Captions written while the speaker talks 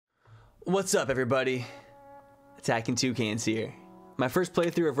What's up, everybody? Attacking Toucans here. My first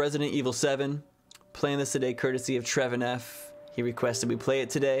playthrough of Resident Evil 7. Playing this today courtesy of Trevin F. He requested we play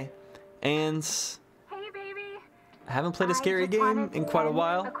it today. And hey, baby. I haven't played a scary game in quite a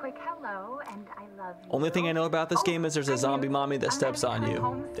while. A quick hello, and I love you. Only thing I know about this game is there's a zombie mommy that steps on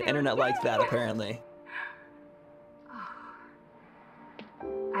you. The internet liked that, apparently.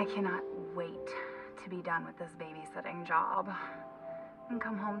 I cannot wait to be done with this babysitting job and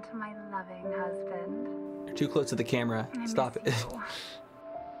come home to my loving husband. You're too close to the camera. Stop it.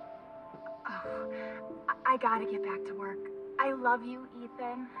 I gotta get back to work. I love you,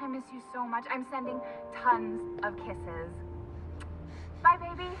 Ethan. I miss you so much. I'm sending tons of kisses. Bye,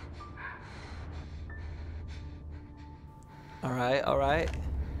 baby. All right, all right.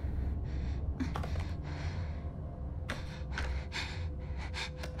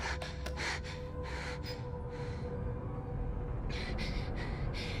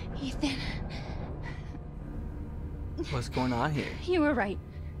 Ethan. What's going on here? You were right.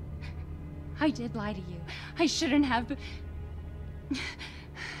 I did lie to you. I shouldn't have.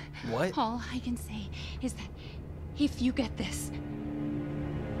 What? All I can say is that if you get this,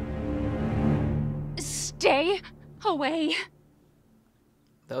 stay away.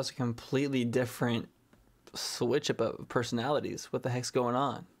 That was a completely different switch up of personalities. What the heck's going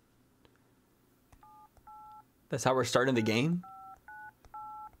on? That's how we're starting the game?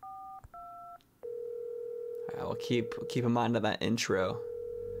 Alright, we'll keep in mind of that intro.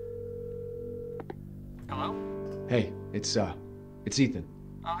 Hello? Hey, it's Ethan.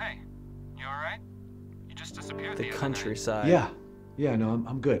 Oh, hey. You alright? You just disappeared The the other countryside. Yeah, no,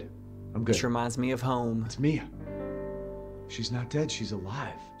 I'm good. I'm good. Which reminds me of home. It's Mia. She's not dead, she's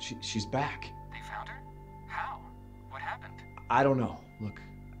alive. She's back. night. They found her? How? What happened? I don't know. Look,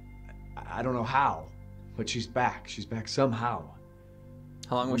 I don't know how, but she's back. She's back somehow.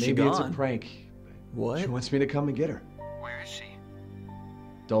 How long was she Maybe gone? it's a prank. What? She wants me to come and get her. Where is she?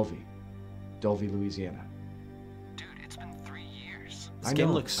 Dulvey, Louisiana. Dude, it's been 3 years. This I game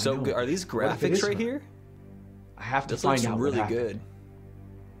know, looks I so know. good. Are these What if it graphics is right her? here? I have to This find looks out really what happened. good.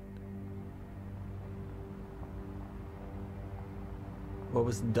 What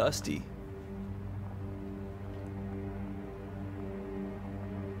was Dusty?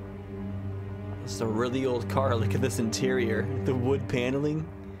 It's a really old car. Look at this interior. The wood paneling.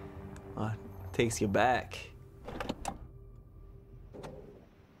 Takes you back.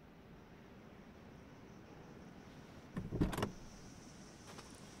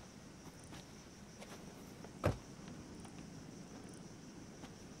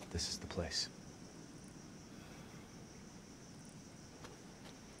 This is the place.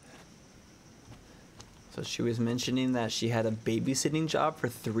 So she was mentioning that she had a babysitting job for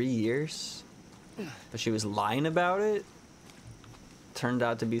 3 years, but she was lying about it. Turned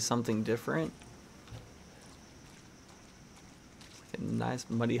out to be something different. Like a nice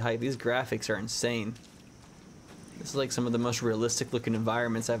muddy height. These graphics are insane. This is like some of the most realistic looking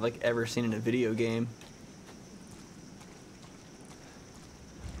environments I've like ever seen in a video game.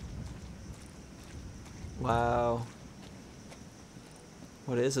 Wow.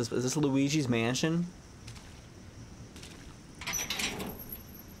 What is this? Is this Luigi's mansion?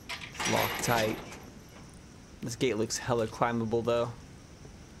 It's locked tight. This gate looks hella climbable though.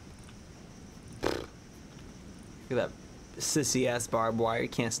 Look at that sissy ass barbed wire. You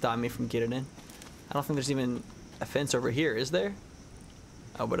can't stop me from getting in. I don't think there's even a fence over here, is there?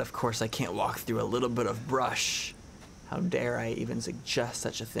 Oh, but of course I can't walk through a little bit of brush. How dare I even suggest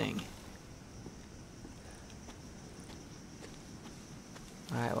such a thing?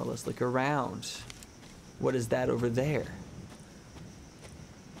 Alright, well, let's look around. What is that over there?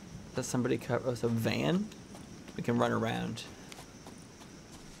 Does somebody cover us a van? We can run around.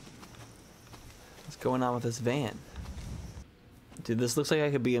 What's going on with this van? Dude, this looks like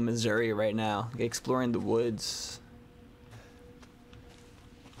I could be in Missouri right now, like exploring the woods.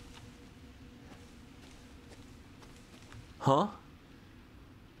 Huh?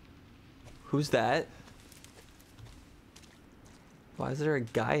 Who's that? Why is there a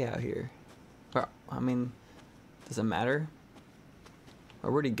guy out here? Well, I mean, does it matter?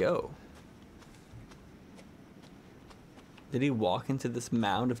 Or where'd he go? Did he walk into this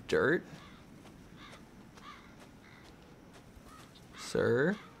mound of dirt?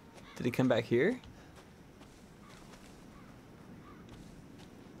 Sir? Did he come back here?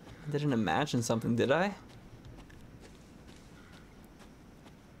 I didn't imagine something, did I?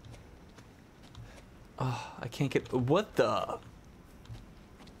 Oh, I can't get... What the...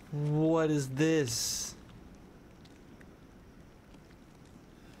 What is this?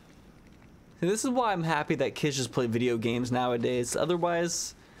 See, this is why I'm happy that kids just play video games nowadays.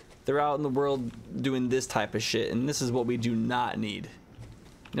 Otherwise, They're out in the world doing this type of shit, and this is what we do not need.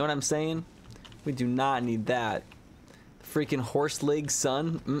 You know what I'm saying? We do not need that. Freaking horse leg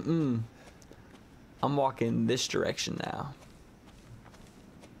son. I'm walking this direction now.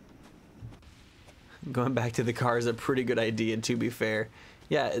 Going back to the car is a pretty good idea, to be fair.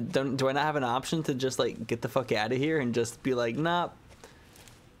 Yeah, do I not have an option to just like get the fuck out of here and just be like, nah,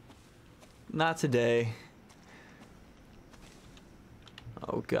 not today.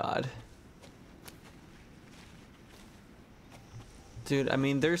 Oh god. Dude, I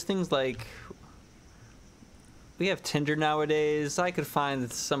mean, there's things like, we have Tinder nowadays. I could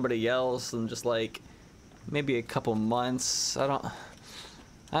find somebody else in just like maybe a couple months. I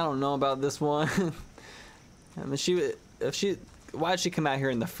don't know about this one. I mean, why'd she come out here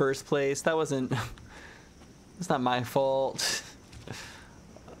in the first place? It's not my fault.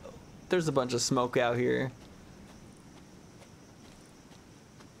 There's a bunch of smoke out here.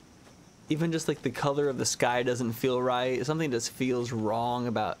 Even just like the color of the sky doesn't feel right. Something just feels wrong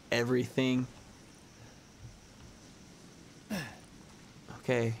about everything.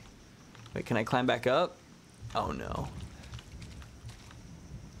 Okay. Wait, can I climb back up? Oh no.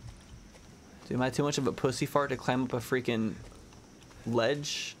 Dude, am I too much of a pussy fart to climb up a freaking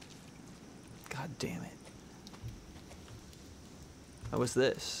ledge? God damn it. Oh, what's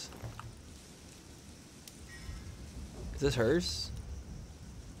this? Is this hers?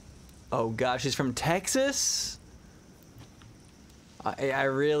 Oh gosh, she's from Texas? I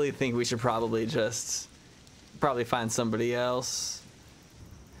really think we should probably find somebody else.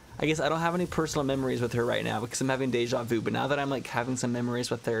 I guess I don't have any personal memories with her right now because I'm having deja vu, but now that I'm like having some memories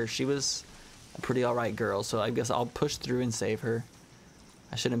with her, she was a pretty alright girl, so I guess I'll push through and save her.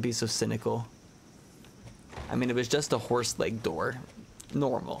 I shouldn't be so cynical. I mean, it was just a horse leg door.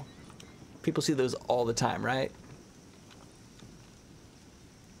 Normal. People see those all the time, right?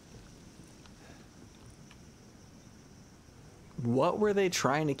 What were they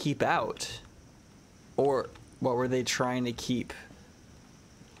trying to keep out? Or what were they trying to keep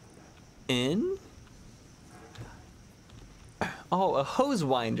in? Oh, a hose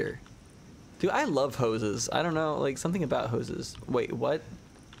winder. Dude, I love hoses. I don't know, like something about hoses. Wait, what?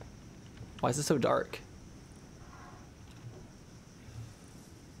 Why is it so dark?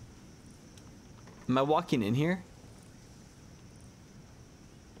 Am I walking in here?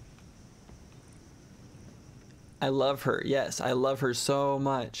 I love her. Yes, I love her so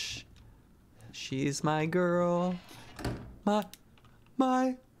much. She's my girl.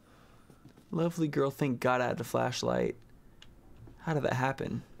 My lovely girl. Thank God I had a flashlight. How did that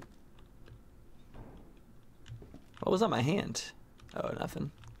happen? What was on my hand? Oh,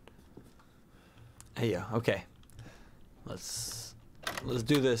 nothing. Hey, yo, okay. Let's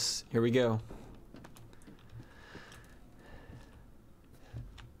do this. Here we go.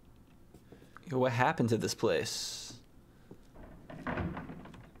 Yo, what happened to this place?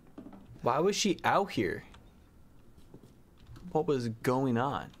 Why was she out here? What was going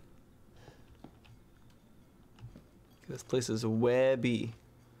on? This place is webby.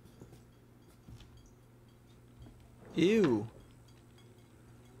 Ew.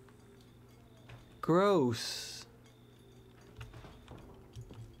 Gross.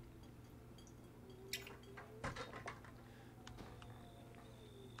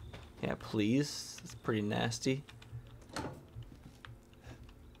 Yeah, please. It's pretty nasty.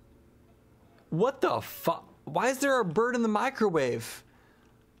 What the fuck? Why is there a bird in the microwave?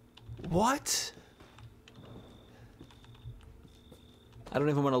 What? I don't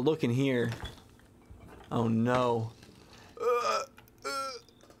even want to look in here. Oh no.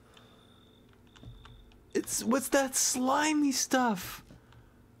 What's that slimy stuff?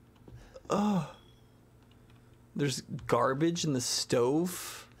 Ugh. There's garbage in the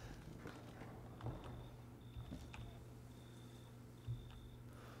stove.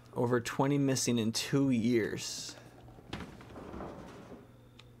 Over 20 missing in 2 years.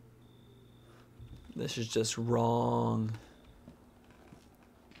 This is just wrong.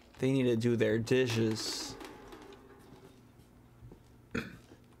 They need to do their dishes.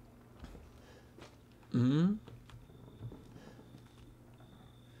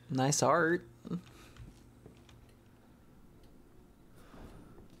 Nice art.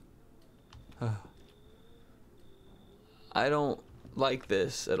 I don't like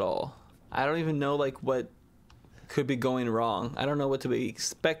this at all. I don't even know like what could be going wrong. I don't know what to be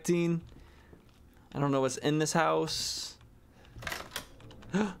expecting. I don't know what's in this house.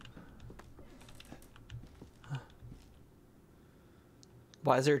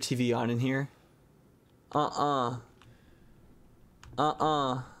 Why is there a TV on in here?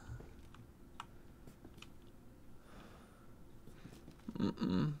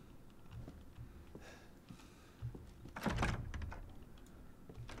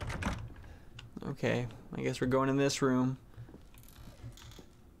 Okay, I guess we're going in this room.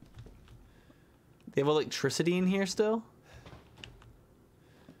 They have electricity in here still?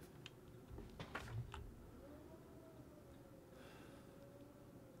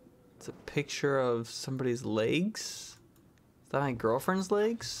 It's a picture of somebody's legs? Is that my girlfriend's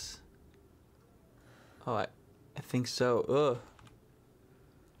legs? Oh, I think so. Ugh.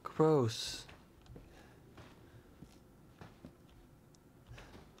 Gross.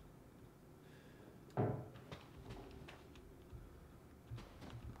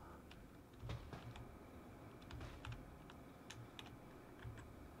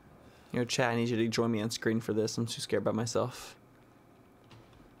 Yo, chat, I need you to join me on screen for this. I'm too scared by myself.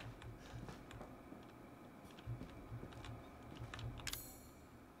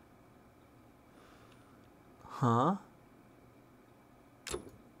 Huh?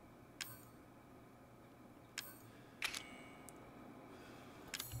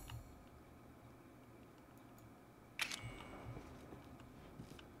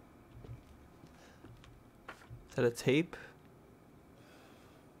 Is that a tape?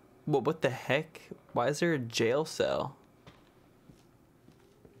 What the heck? Why is there a jail cell?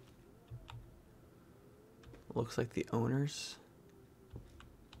 Looks like the owners.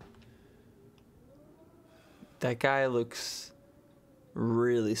 That guy looks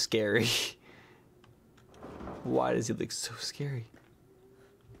really scary. Why does he look so scary?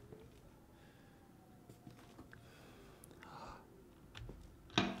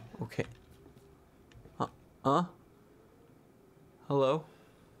 Okay. Hello?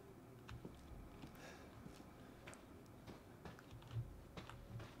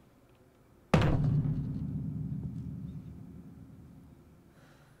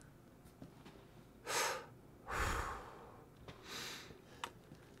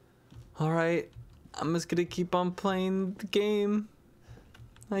 Alright, I'm just gonna keep on playing the game,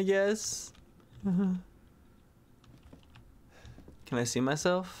 I guess. Can I see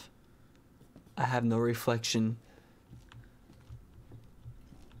myself? I have no reflection.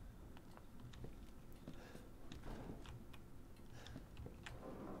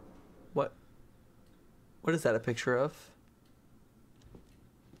 What is that a picture of?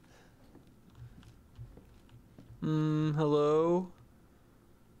 Hello?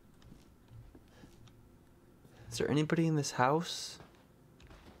 Is there anybody in this house?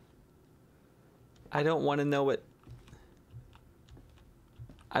 I don't want to know what...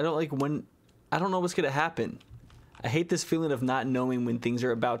 I don't know what's gonna happen. I hate this feeling of not knowing when things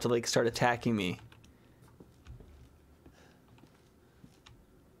are about to like start attacking me.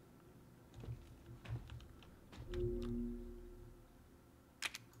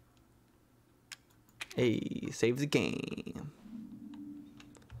 Hey, save the game.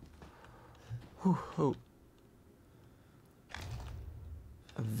 Whew, oh.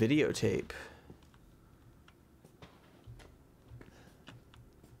 A videotape.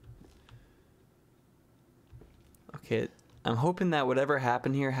 Okay, I'm hoping that whatever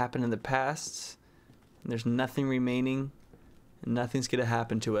happened here happened in the past. And there's nothing remaining. And nothing's gonna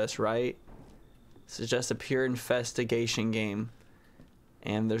happen to us, right? This is just a pure investigation game.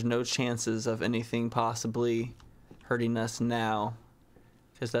 And there's no chances of anything possibly hurting us now.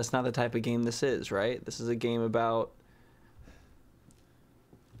 Because that's not the type of game this is, right? This is a game about...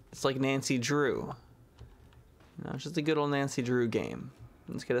 It's like Nancy Drew. You know, it's just a good old Nancy Drew game.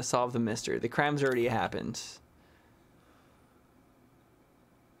 It's gonna solve the mystery. The crime's already happened.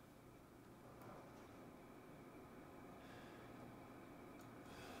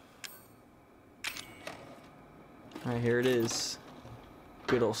 Alright, here it is.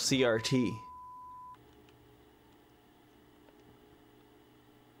 Good old CRT.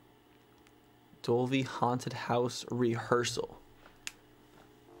 Dolby Haunted House Rehearsal.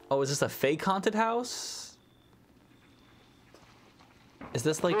 Oh, is this a fake haunted house? Is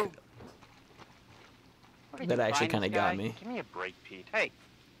this like... That actually kind of got me. Give me a break, Pete. Hey,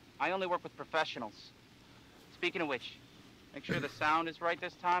 I only work with professionals. Speaking of which, make sure the sound is right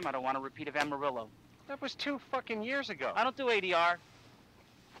this time. I don't want a repeat of Amarillo. That was 2 fucking years ago. I don't do ADR.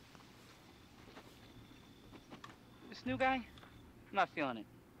 This new guy, I'm not feeling it.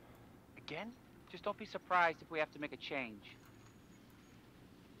 Again? Just don't be surprised if we have to make a change.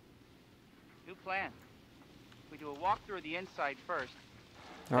 New plan. We do a walkthrough of the inside first.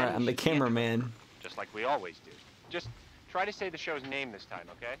 Alright, I'm the cameraman. Just like we always do. Just try to say the show's name this time,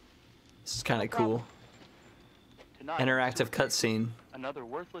 okay? This is kind of cool. Tonight, Interactive cutscene. another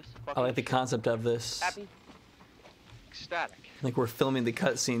worthless I like the fucking concept of this. Happy? Ecstatic. Like we're filming the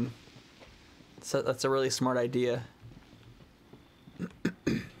cutscene. So that's a really smart idea.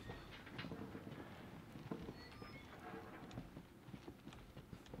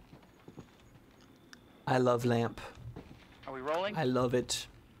 I love lamp. Are we rolling? I love it.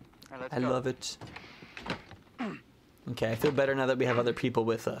 All right, let's I go. love it. Okay, I feel better now that we have other people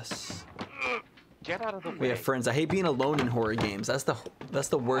with us. Get out of the way. We have friends. I hate being alone in horror games. That's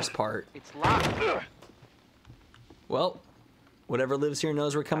the worst part. It's locked. Well, whatever lives here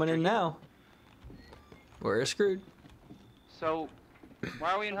knows we're coming in now. We're screwed. So,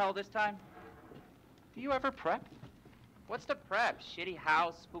 why are we in hell this time? Do you ever prep? What's the prep? Shitty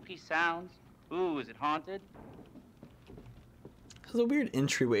house, spooky sounds? Ooh, is it haunted? It's a weird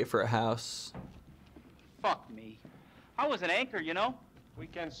entryway for a house. Fuck me. I was an anchor, you know?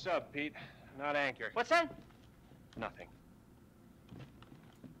 Weekend sub, Pete. Not anchor. What's that? Nothing.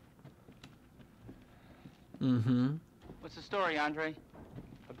 Mm-hmm. What's the story, Andre?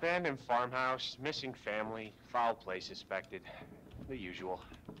 Abandoned farmhouse, missing family, foul play suspected. The usual.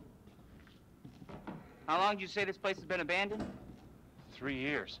 How long did you say this place has been abandoned? 3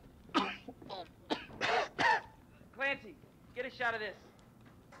 years. Clancy, get a shot of this.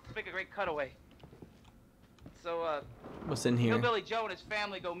 Let's make a great cutaway. So, What's in here? Hillbilly Joe and his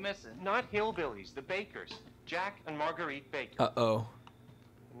family go missing. Not hillbillies, the Bakers. Jack and Marguerite Baker. Uh-oh.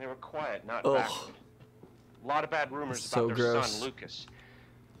 And they were quiet, not Ugh. backward. A lot of bad rumors So about their gross. son, Lucas.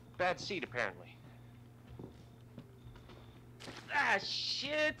 Bad seed, apparently. Ah,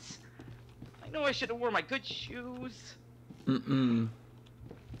 shit! I know I should have worn my good shoes. Mm-mm.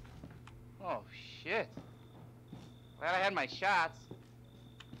 Oh, shit. Glad I had my shots.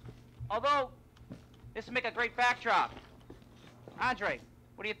 Although, this would make a great backdrop. Andre,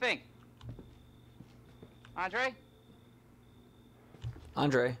 what do you think? Andre?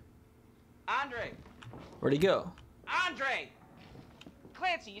 Andre, Andre! where'd he go? Andre!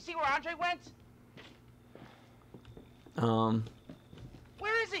 Clancy, you see where Andre went?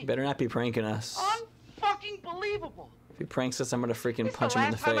 Where is he? Better not be pranking us. Unfucking believable! If he pranks us, I'm gonna freaking This is punch the him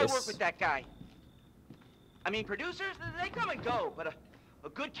in the last time I work face. with that guy. I mean, producers, they come and go, but a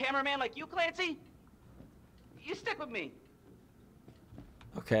good cameraman like you, Clancy, you stick with me.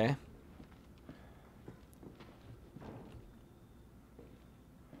 Okay.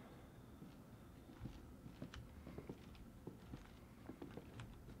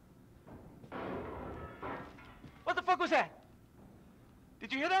 What the fuck was that?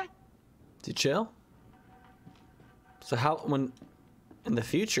 Did you hear that? Did you chill? So in the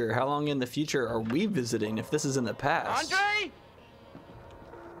future, how long in the future are we visiting if this is in the past? Andre?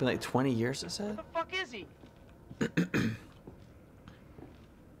 Been like 20 years, it said? What the fuck is he?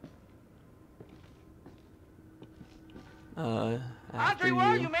 After Andre, where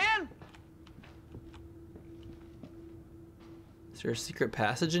are you. you, man? Is there a secret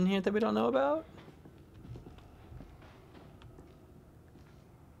passage in here that we don't know about?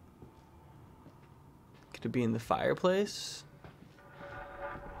 Could it be in the fireplace?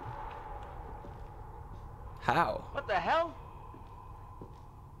 How? What the hell?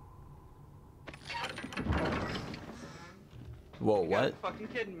 Whoa, You gotta what? be fucking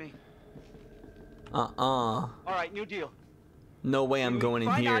kidding me. Uh-uh. All right, new deal. No way I'm We going in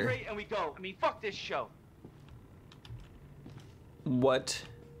find here. Andre and we go. I mean, fuck this show. What?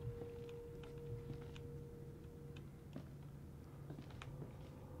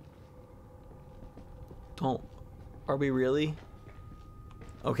 Don't. Are we really?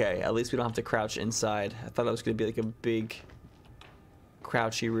 Okay, at least we don't have to crouch inside. I thought it was going to be like a big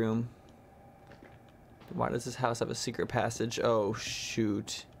crouchy room. Why does this house have a secret passage? Oh,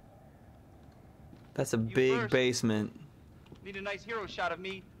 shoot. That's a big first. basement. Need a nice hero shot of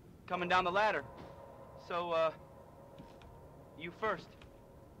me coming down the ladder. So, you first.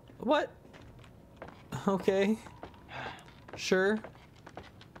 What? Okay. Sure.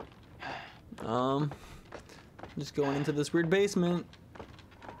 Just going into this weird basement.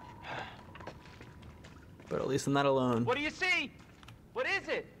 But at least I'm not alone. What do you see? What is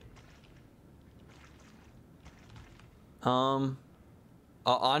it?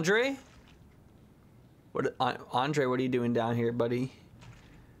 Andre? What, Andre, what are you doing down here, buddy?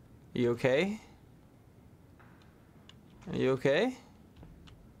 You okay? Are you okay?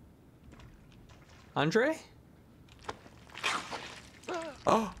 Andre?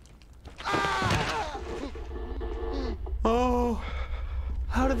 Oh! Oh!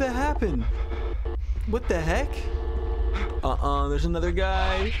 How did that happen? What the heck? There's another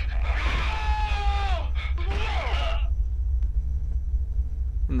guy.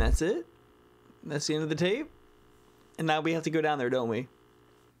 And that's it? That's the end of the tape? And now we have to go down there, don't we?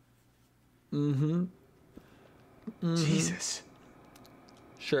 Mm-hmm. Jesus.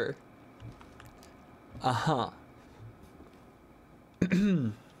 Sure. Uh-huh.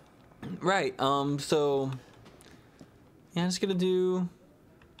 Right, so... Yeah, I'm just gonna do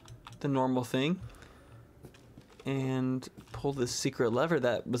the normal thing. and pull this secret lever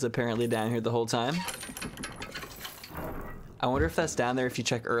that was apparently down here the whole time. I wonder if that's down there if you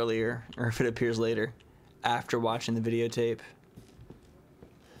check earlier, or if it appears later, after watching the videotape.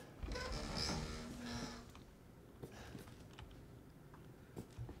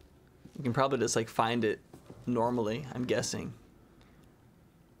 You can probably just like find it normally, I'm guessing.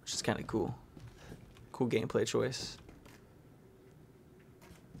 Which is kind of cool. Cool gameplay choice.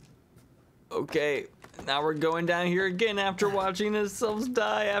 Okay, now we're going down here again after watching ourselves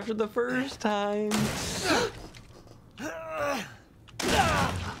die after the first time.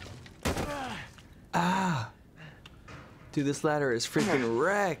 Ah. Dude, this ladder is freaking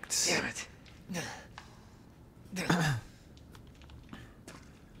wrecked. Damn it.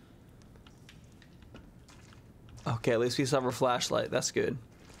 Okay, at least we still have our flashlight. That's good.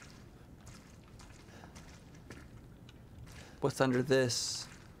 What's under this?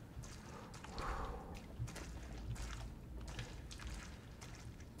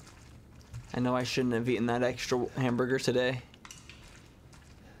 I know I shouldn't have eaten that extra hamburger today.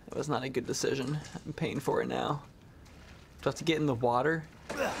 It was not a good decision. I'm paying for it now. Do I have to get in the water?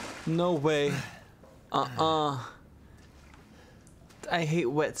 No way. I hate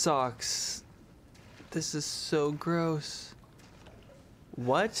wet socks. This is so gross.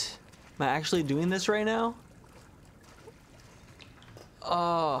 What? Am I actually doing this right now?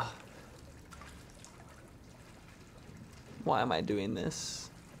 Oh. Why am I doing this?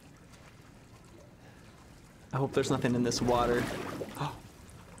 I hope there's nothing in this water. Oh.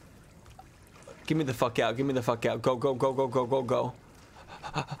 Get me the fuck out. Get me the fuck out. Go, go, go, go, go, go, go.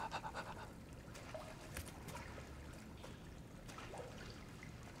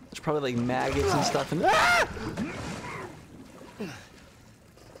 There's probably like maggots and stuff in ah!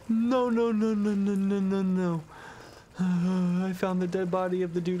 No, no, no, no, no, no, no, no. I found the dead body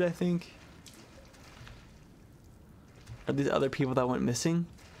of the dude, I think. Are these other people that went missing?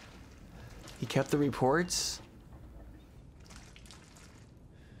 He kept the reports?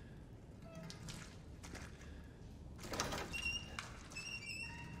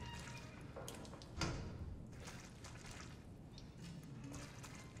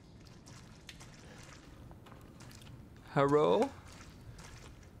 Hello?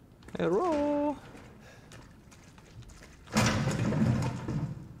 Hello?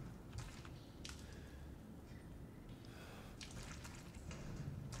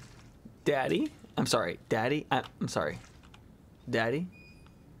 Daddy? I'm sorry. Daddy? I'm sorry. Daddy?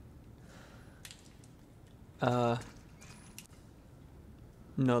 No,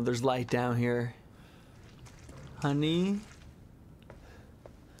 there's light down here. Honey?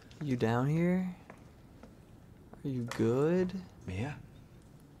 You down here? Are you good? Mia?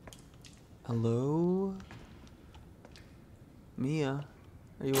 Hello? Mia?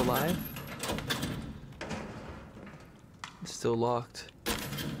 Are you alive? It's still locked.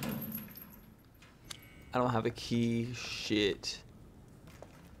 I don't have a key. Shit.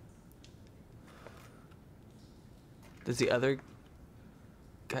 Does the other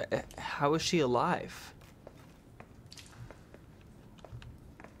guy... How is she alive?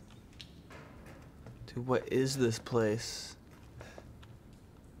 Dude, what is this place?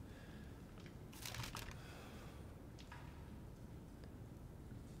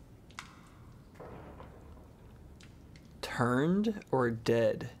 Turned or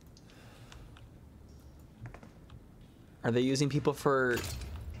dead? Are they using people for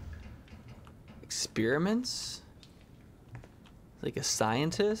experiments? Like a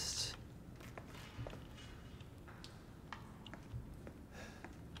scientist?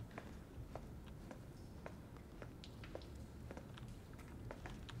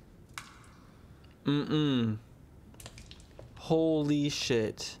 Mm-mm. Holy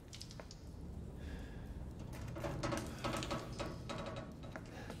shit.